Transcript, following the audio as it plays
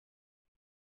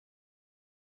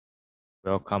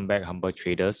Welcome back, humble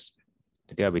traders.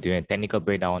 Today I'll be doing a technical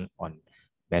breakdown on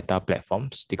Meta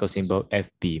platforms, ticker symbol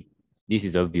FB. This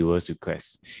is a viewer's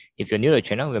request. If you're new to the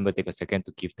channel, remember to take a second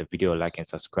to give the video a like and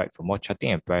subscribe for more charting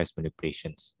and price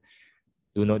manipulations.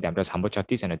 Do note that I'm just humble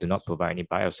chartist and I do not provide any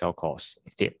buy or sell calls.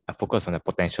 Instead, I focus on the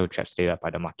potential traps laid out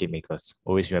by the market makers.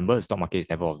 Always remember, the stock market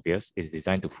is never obvious. It's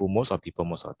designed to fool most of people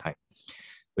most of the time.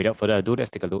 Without further ado,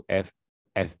 let's take a look at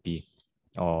FB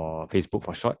or Facebook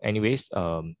for short. Anyways,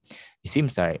 it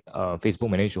seems like Facebook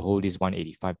managed to hold this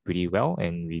 185 pretty well,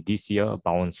 and we this year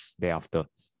bounce thereafter.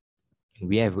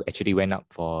 We have actually went up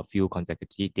for a few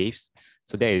consecutive days,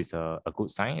 so that is a good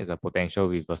sign. It's a potential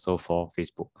reversal for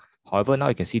Facebook. However, now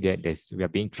you can see that we are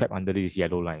being trapped under this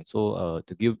yellow line. So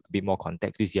to give a bit more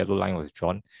context, this yellow line was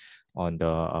drawn on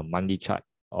the monthly chart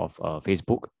of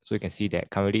Facebook. So you can see that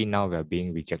currently now we are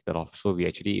being rejected off. So we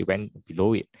actually went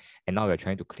below it, and now we are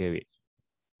trying to clear it.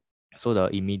 So the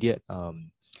immediate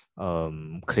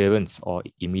clearance or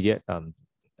immediate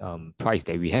price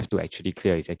that we have to actually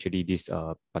clear is actually this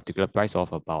particular price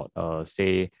of about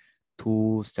say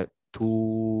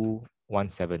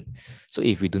 217. So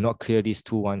if we do not clear this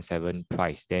 217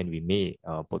 price, then we may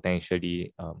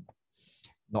potentially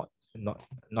not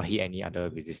hit any other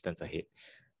resistance ahead.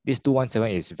 This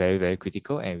 217 is very, very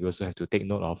critical, and we also have to take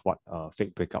note of what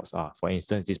fake breakouts are. For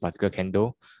instance, this particular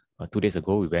candle 2 days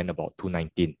ago we went about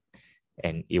 219,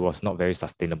 and it was not very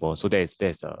sustainable. So there's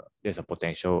a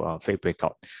potential fake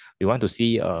breakout. We want to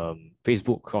see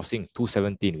Facebook crossing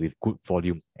 217 with good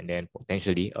volume, and then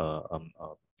potentially a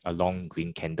long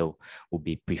green candle would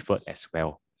be preferred as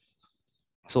well.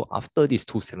 So after this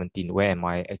 217, where am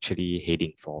I actually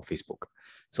heading for Facebook?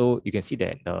 So you can see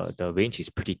that the range is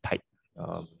pretty tight.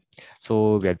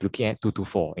 So we are looking at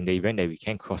 224. In the event that we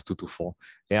can cross 224,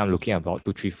 then I'm looking at about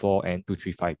 234 and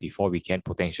 235 before we can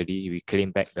potentially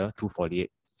reclaim back the 248.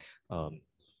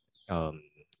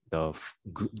 The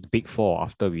big fall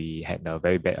after we had a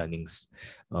very bad earnings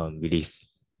release.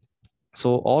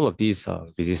 So all of these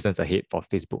resistance ahead for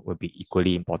Facebook will be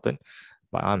equally important,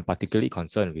 but I'm particularly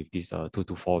concerned with this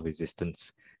 224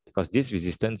 resistance, because this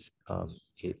resistance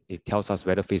it tells us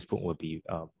whether Facebook will be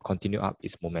continue up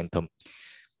its momentum.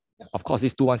 Of course,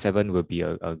 this 217 will be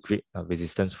a great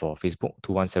resistance for Facebook,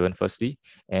 217 firstly,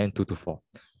 and 224.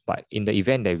 But in the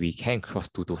event that we can cross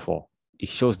 224, it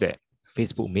shows that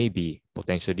Facebook may be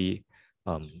potentially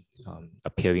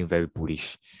appearing very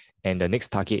bullish. And the next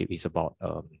target is about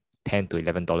 $10 to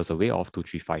 $11 away of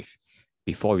 235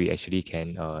 before we actually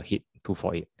can hit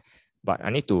 248. But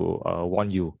I need to warn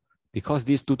you, because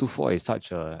this 224 is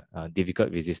such a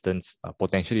difficult resistance,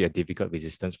 potentially a difficult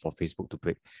resistance for Facebook to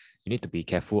break, you need to be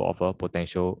careful of a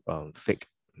potential fake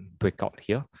breakout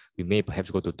here. We may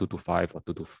perhaps go to 225 or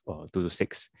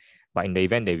 226. But in the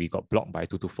event that we got blocked by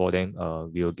 224, then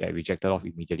we will get rejected off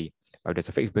immediately. But there's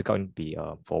a fake breakout, it be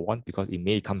for one, because it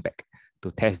may come back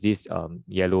to test this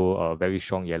very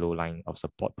strong yellow line of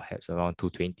support, perhaps around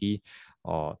 220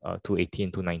 or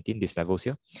 218, 219, these levels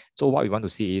here. So what we want to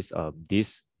see is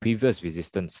this previous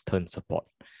resistance turn support,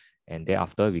 and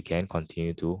thereafter we can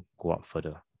continue to go up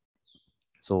further.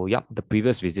 So yeah, the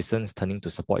previous resistance turning to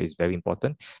support is very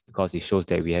important, because it shows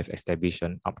that we have established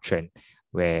an uptrend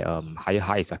where higher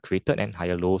highs are created and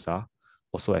higher lows are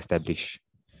also established.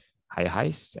 Higher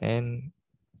highs and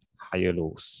higher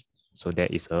lows. So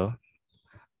that is a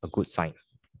good sign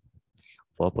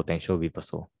for a potential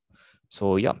reversal.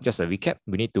 So yeah, just a recap,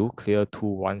 we need to clear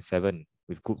 217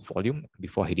 with good volume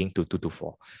before heading to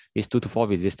 224. This 224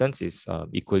 resistance is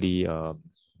equally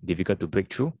difficult to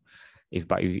break through.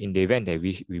 But in the event that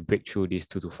we break through this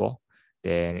 224,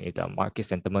 then if the market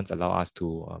sentiments allow us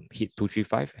to hit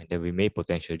 235, and then we may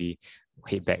potentially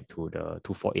head back to the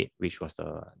 248, which was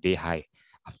the day high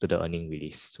after the earning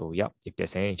release. So yeah, if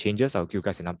there's any changes, I'll give you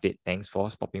guys an update. Thanks for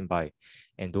stopping by,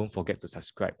 and don't forget to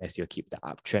subscribe as you'll keep the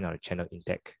uptrend on the channel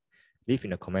intact. Leave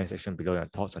in the comment section below your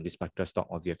thoughts on this particular stock,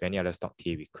 or if you have any other stock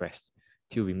TA requests.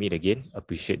 Till we meet again,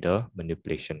 appreciate the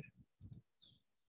manipulation.